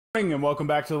Morning and welcome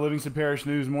back to the Livingston Parish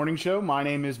News Morning Show. My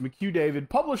name is McHugh David,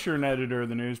 publisher and editor of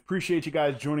the news. Appreciate you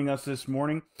guys joining us this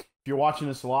morning. If you're watching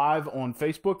us live on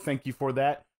Facebook, thank you for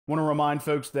that. Want to remind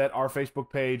folks that our Facebook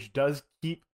page does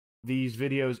keep these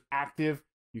videos active.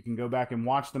 You can go back and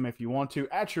watch them if you want to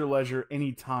at your leisure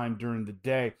anytime during the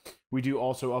day. We do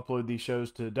also upload these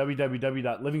shows to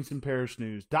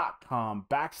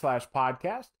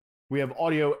www.livingstonparishnewscom/podcast. We have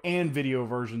audio and video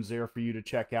versions there for you to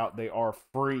check out. They are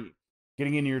free.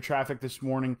 Getting into your traffic this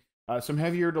morning, some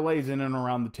heavier delays in and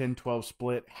around the 10-12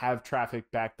 split have traffic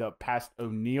backed up past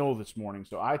O'Neill this morning.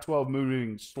 So I-12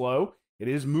 moving slow. It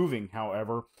is moving,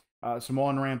 however. Some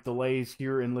on-ramp delays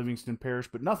here in Livingston Parish,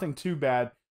 but nothing too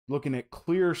bad. Looking at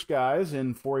clear skies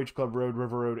in 4-H Club Road,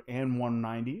 River Road, and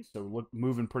 190. So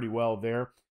moving pretty well there.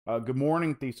 Good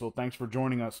morning, Thiesel. Thanks for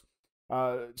joining us.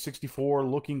 64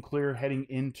 looking clear heading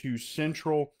into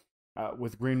Central.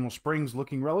 With Greenville Springs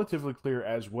looking relatively clear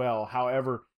as well.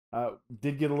 However,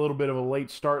 did get a little bit of a late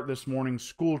start this morning.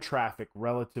 School traffic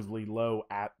relatively low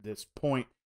at this point.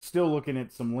 Still looking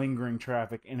at some lingering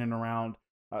traffic in and around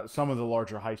some of the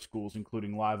larger high schools,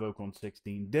 including Live Oak on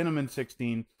 16, Denham and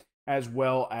 16, as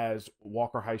well as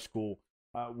Walker High School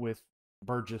with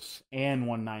Burgess and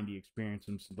 190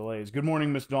 experiencing some delays. Good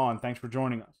morning, Miss Dawn. Thanks for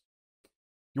joining us.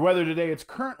 Your weather today, it's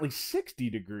currently 60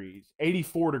 degrees.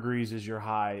 84 degrees is your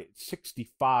high.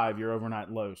 65 your overnight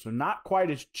low. So not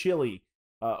quite as chilly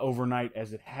overnight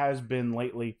as it has been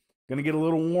lately. Going to get a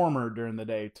little warmer during the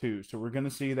day, too. So we're going to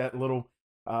see that little,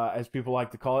 as people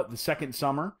like to call it, the second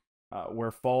summer,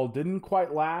 where fall didn't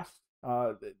quite last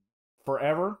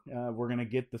forever. We're going to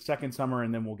get the second summer,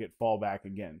 and then we'll get fall back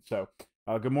again. So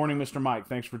good morning, Mr. Mike.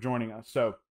 Thanks for joining us.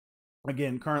 So,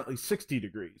 again, currently 60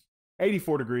 degrees.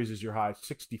 84 degrees is your high,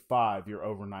 65 your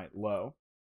overnight low.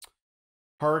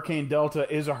 Hurricane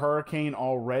Delta is a hurricane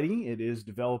already. It is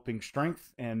developing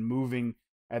strength and moving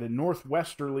at a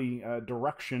northwesterly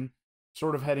direction,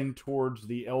 sort of heading towards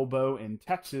the elbow in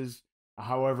Texas.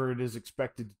 However, it is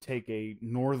expected to take a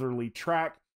northerly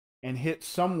track and hit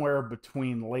somewhere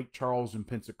between Lake Charles and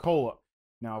Pensacola.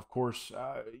 Now, of course,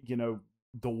 the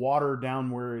water down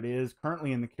where it is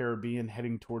currently in the Caribbean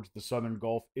heading towards the southern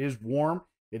Gulf is warm.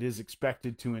 It is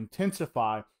expected to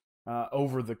intensify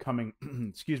over the coming,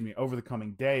 over the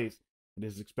coming days. It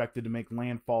is expected to make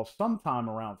landfall sometime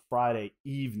around Friday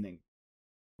evening.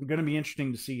 It's going to be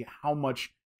interesting to see how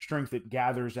much strength it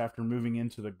gathers after moving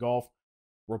into the Gulf.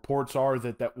 Reports are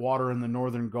that water in the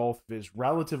northern Gulf is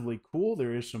relatively cool.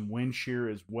 There is some wind shear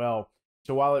as well.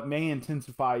 So while it may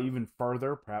intensify even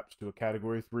further, perhaps to a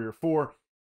category 3 or 4,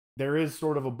 there is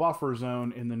sort of a buffer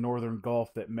zone in the northern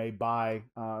Gulf that may buy,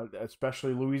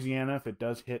 especially Louisiana, if it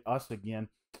does hit us again,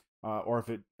 or if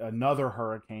another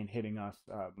hurricane hitting us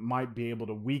might be able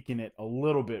to weaken it a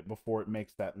little bit before it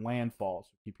makes that landfall. So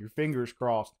keep your fingers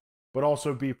crossed, but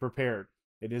also be prepared.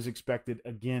 It is expected,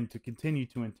 again, to continue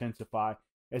to intensify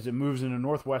as it moves in a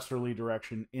northwesterly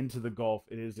direction into the Gulf.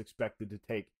 It is expected to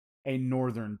take a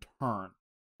northern turn.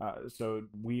 So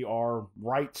we are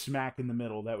right smack in the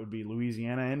middle. That would be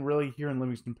Louisiana, and really here in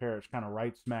Livingston Parish, kind of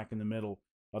right smack in the middle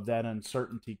of that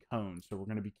uncertainty cone. So we're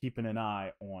going to be keeping an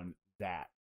eye on that.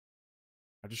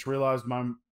 I just realized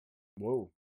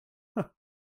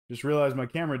just realized my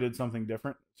camera did something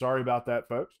different. Sorry about that,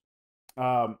 folks.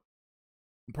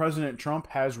 President Trump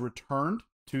has returned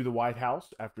to the White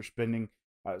House after spending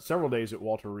several days at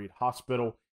Walter Reed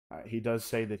Hospital. He does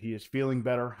say that he is feeling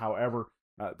better. However,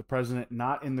 the president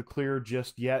not in the clear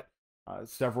just yet.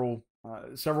 Several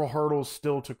hurdles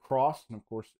still to cross, and of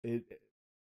course,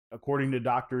 according to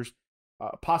doctors,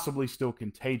 possibly still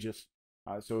contagious.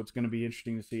 So it's going to be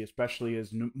interesting to see, especially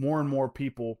as more and more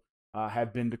people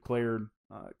have been declared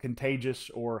contagious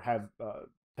or have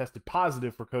tested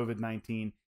positive for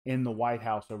COVID-19 in the White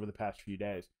House over the past few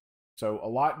days. So a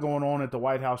lot going on at the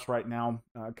White House right now.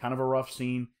 Kind of a rough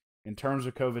scene in terms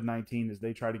of COVID-19 as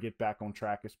they try to get back on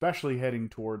track, especially heading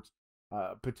towards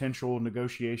potential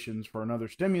negotiations for another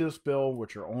stimulus bill,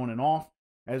 which are on and off,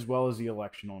 as well as the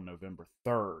election on November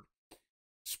 3rd.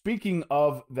 Speaking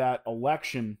of that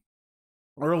election,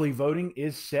 early voting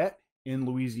is set in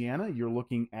Louisiana. You're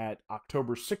looking at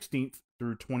October 16th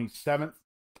through 27th.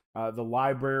 The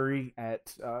library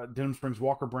at Denham Springs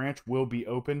Walker Branch will be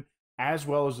open, as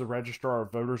well as the Registrar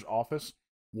of Voters office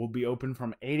will be open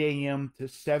from 8 a.m. to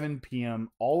 7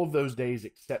 p.m. all of those days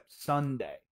except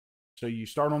Sunday. So you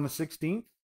start on the 16th,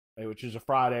 which is a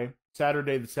Friday,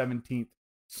 Saturday the 17th,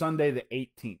 Sunday the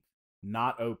 18th,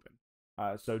 not open.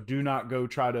 So do not go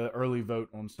try to early vote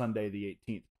on Sunday the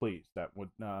 18th, please. That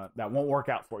won't work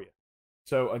out for you.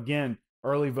 So again,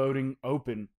 early voting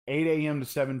open 8 a.m. to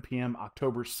 7 p.m.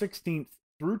 October 16th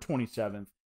through 27th.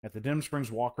 at the Denham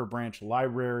Springs Walker Branch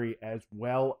Library, as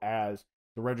well as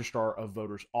the Registrar of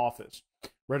Voters office.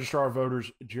 Registrar of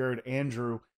Voters Jared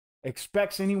Andrew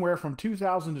expects anywhere from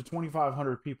 2,000 to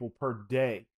 2,500 people per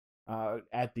day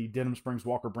at the Denham Springs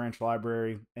Walker Branch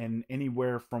Library, and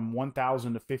anywhere from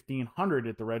 1,000 to 1,500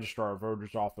 at the Registrar of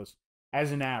Voters office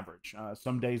as an average.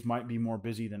 Some days might be more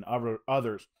busy than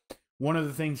others. One of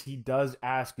the things he does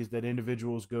ask is that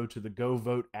individuals go to the Go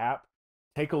Vote app,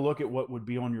 take a look at what would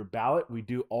be on your ballot. We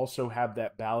do also have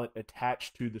that ballot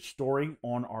attached to the story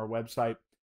on our website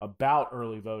about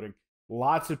early voting.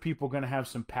 Lots of people going to have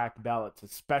some packed ballots,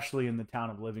 especially in the town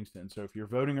of Livingston. So if you're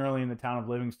voting early in the town of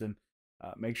Livingston,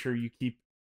 make sure you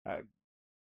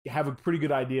have a pretty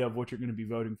good idea of what you're going to be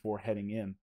voting for heading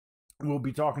in. We'll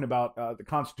be talking about the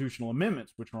constitutional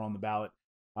amendments, which are on the ballot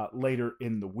later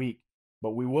in the week.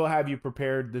 But we will have you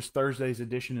prepared. This Thursday's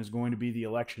edition is going to be the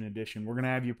election edition. We're going to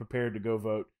have you prepared to go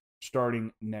vote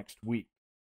starting next week.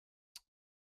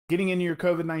 Getting into your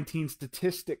COVID-19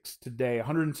 statistics today,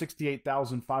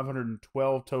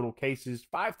 168,512 total cases,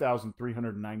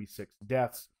 5,396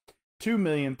 deaths,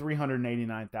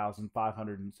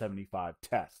 2,389,575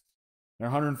 tests. There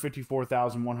are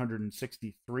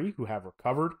 154,163 who have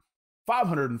recovered.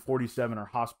 547 are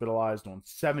hospitalized on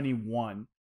 71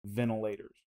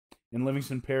 ventilators. In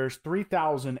Livingston Parish,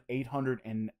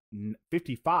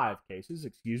 3,855 cases,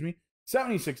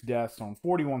 76 deaths on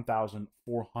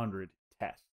 41,400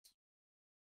 tests.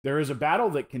 There is a battle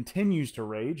that continues to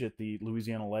rage at the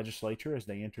Louisiana legislature as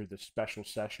they enter the special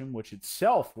session, which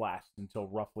itself lasts until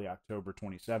roughly October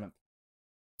 27th.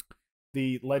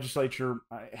 The legislature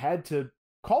had to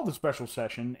call the special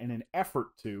session in an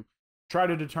effort to try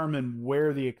to determine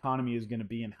where the economy is going to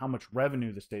be and how much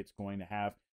revenue the state's going to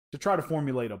have, to try to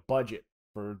formulate a budget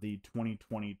for the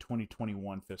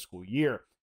 2020-2021 fiscal year.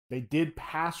 They did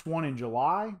pass one in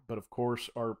July, but of course,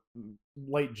 or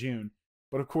late June,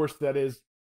 but of course that is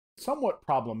somewhat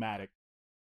problematic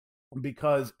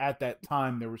because at that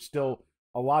time there was still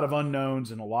a lot of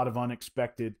unknowns and a lot of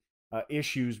unexpected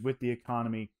issues with the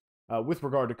economy with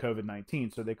regard to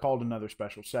COVID-19. So they called another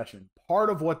special session. Part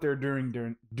of what they're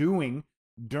doing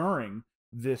during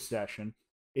this session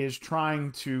is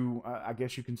trying to, I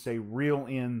guess you can say, reel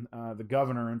in the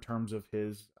governor in terms of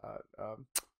his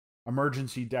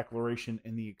emergency declaration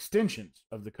and the extensions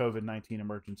of the COVID-19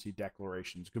 emergency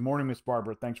declarations. Good morning, Ms.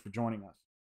 Barbara. Thanks for joining us.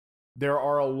 There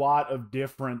are a lot of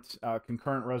different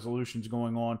concurrent resolutions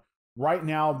going on. Right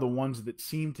now, the ones that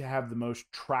seem to have the most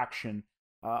traction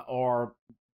are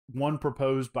one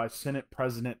proposed by Senate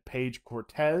President Paige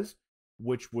Cortez,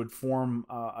 which would form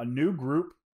a new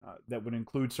group that would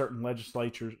include certain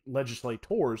legislators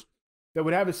that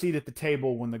would have a seat at the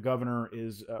table when the governor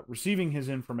is receiving his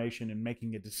information and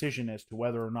making a decision as to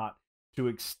whether or not to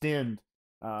extend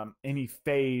any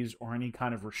phase or any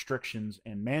kind of restrictions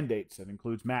and mandates that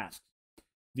includes masks.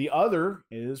 The other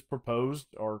is proposed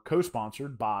or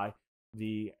co-sponsored by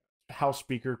the House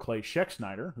Speaker Clay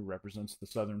Schexnayder, who represents the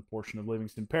southern portion of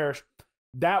Livingston Parish,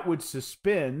 that would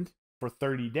suspend for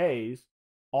 30 days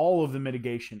all of the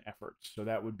mitigation efforts. So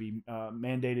that would be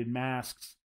mandated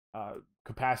masks,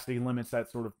 capacity limits, that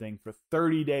sort of thing, for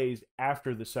 30 days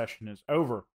after the session is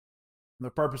over. The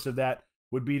purpose of that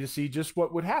would be to see just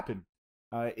what would happen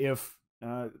if,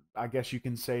 I guess you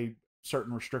can say,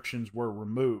 certain restrictions were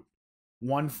removed.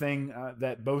 One thing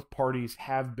that both parties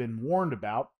have been warned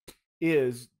about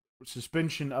is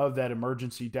suspension of that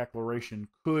emergency declaration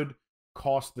could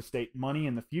cost the state money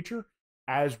in the future,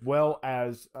 as well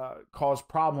as cause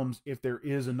problems if there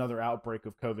is another outbreak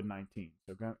of COVID-19.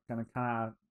 So kind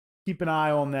of keep an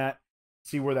eye on that,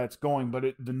 see where that's going.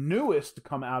 But the newest to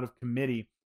come out of committee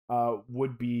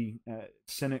would be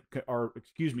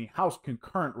House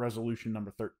Concurrent Resolution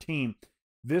number 13.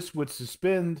 This would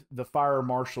suspend the fire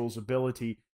marshal's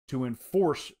ability to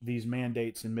enforce these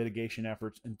mandates and mitigation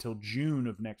efforts until June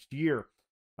of next year.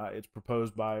 It's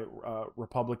proposed by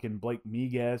Republican Blake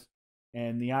Miguez,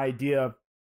 and the idea,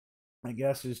 I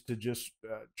guess, is to just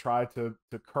try to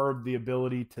curb the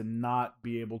ability to not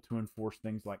be able to enforce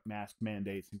things like mask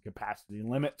mandates and capacity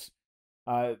limits.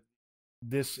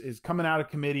 This is coming out of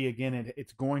committee. Again,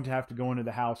 it's going to have to go into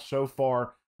the House. So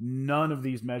far, none of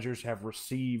these measures have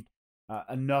received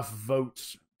enough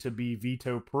votes to be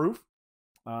veto-proof.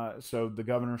 So the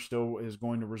governor still is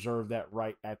going to reserve that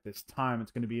right at this time.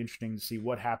 It's going to be interesting to see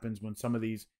what happens when some of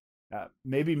these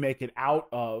maybe make it out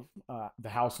of the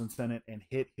House and Senate and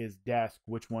hit his desk,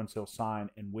 which ones he'll sign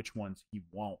and which ones he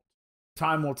won't.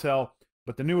 Time will tell,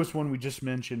 but the newest one we just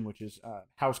mentioned, which is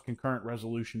House Concurrent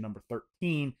Resolution number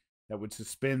 13, that would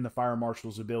suspend the fire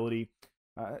marshal's ability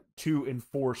to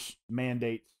enforce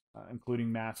mandates,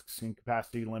 including masks and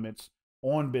capacity limits,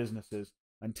 on businesses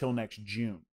until next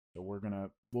June. So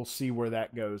we'll see where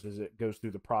that goes as it goes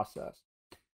through the process.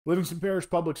 Livingston Parish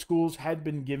Public Schools had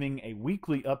been giving a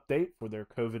weekly update for their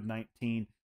COVID-19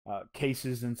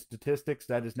 cases and statistics.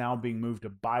 That is now being moved to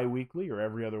bi-weekly or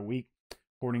every other week,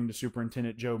 according to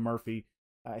Superintendent Joe Murphy.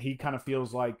 He kind of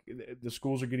feels like the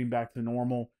schools are getting back to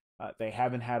normal. They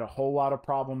haven't had a whole lot of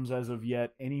problems as of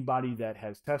yet. Anybody that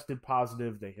has tested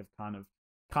positive, they have kind of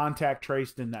contact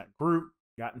traced in that group,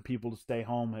 gotten people to stay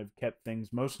home, have kept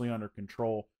things mostly under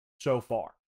control so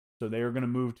far. So they are going to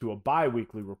move to a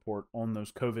bi-weekly report on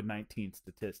those COVID-19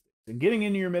 statistics. And getting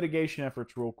into your mitigation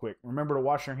efforts real quick, remember to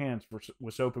wash your hands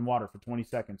with soap and water for 20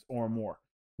 seconds or more.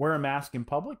 Wear a mask in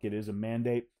public. It is a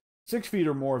mandate. 6 feet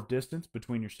or more of distance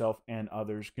between yourself and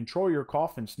others. Control your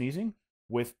cough and sneezing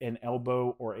with an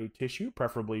elbow or a tissue,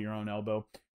 preferably your own elbow.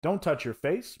 Don't touch your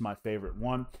face, my favorite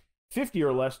one. 50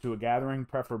 or less to a gathering,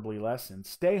 preferably less. And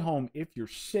stay home if you're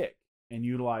sick and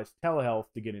utilize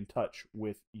telehealth to get in touch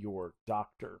with your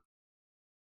doctor.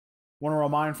 Want to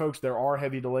remind folks there are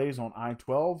heavy delays on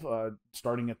I-12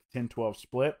 starting at the 10-12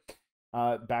 split,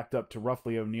 backed up to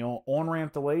roughly O'Neill.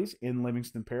 On-ramp delays in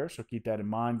Livingston Parish, so keep that in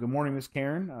mind. Good morning, Miss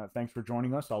Karen. Thanks for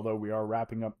joining us, although we are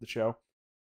wrapping up the show.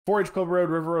 4H Club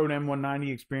Road, River Road,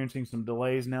 M190 experiencing some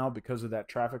delays now because of that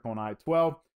traffic on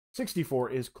I-12. 64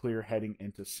 is clear heading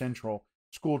into Central.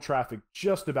 School traffic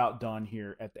just about done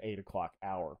here at the 8 o'clock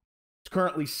hour. It's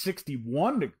currently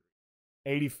 61 degrees.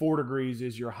 84 degrees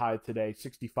is your high today,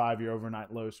 65 your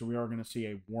overnight low, so we are going to see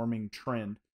a warming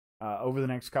trend over the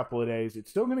next couple of days.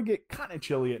 It's still going to get kind of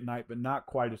chilly at night, but not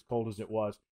quite as cold as it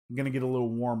was. It's going to get a little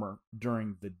warmer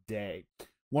during the day.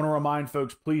 Want to remind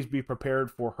folks, please be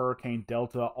prepared for Hurricane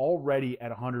Delta, already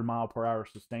at 100-mile-per-hour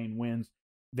sustained winds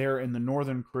there in the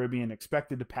northern Caribbean,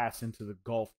 expected to pass into the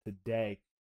Gulf today.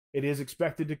 It is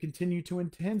expected to continue to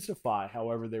intensify.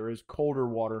 However, there is colder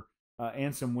water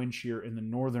and some wind shear in the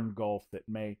northern Gulf that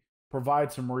may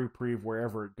provide some reprieve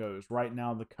wherever it goes. Right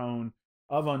now, the cone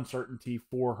of uncertainty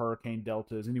for Hurricane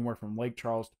Delta is anywhere from Lake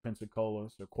Charles to Pensacola,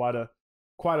 so quite a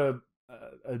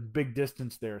big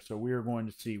distance there. So we are going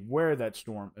to see where that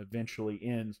storm eventually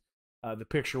ends. The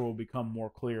picture will become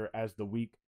more clear as the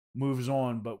week moves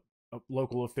on, but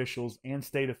local officials and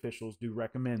state officials do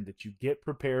recommend that you get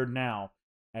prepared now,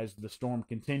 as the storm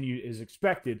is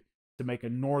expected to make a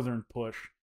northern push.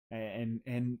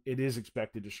 And it is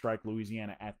expected to strike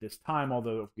Louisiana at this time,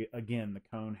 although, again, the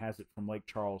cone has it from Lake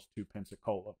Charles to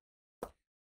Pensacola.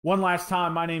 One last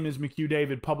time, my name is McHugh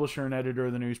David, publisher and editor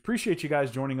of the news. Appreciate you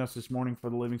guys joining us this morning for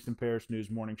the Livingston Parish News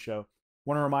Morning Show.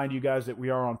 Want to remind you guys that we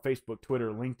are on Facebook,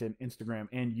 Twitter, LinkedIn, Instagram,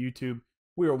 and YouTube.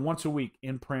 We are once a week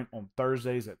in print on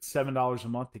Thursdays at $7 a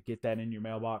month to get that in your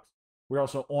mailbox. We're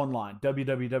also online,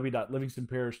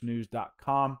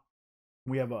 www.livingstonparishnews.com.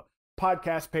 We have a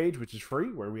podcast page, which is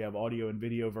free, where we have audio and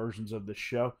video versions of the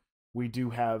show. We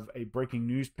do have a breaking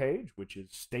news page, which is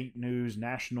state news,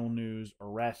 national news,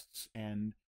 arrests,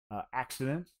 and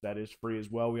accidents. That is free as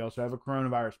well. We also have a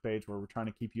coronavirus page where we're trying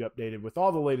to keep you updated with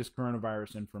all the latest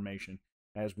coronavirus information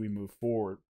as we move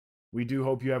forward. We do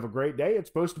hope you have a great day. It's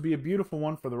supposed to be a beautiful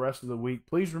one for the rest of the week.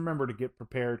 Please remember to get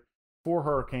prepared for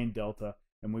Hurricane Delta,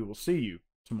 and we will see you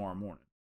tomorrow morning.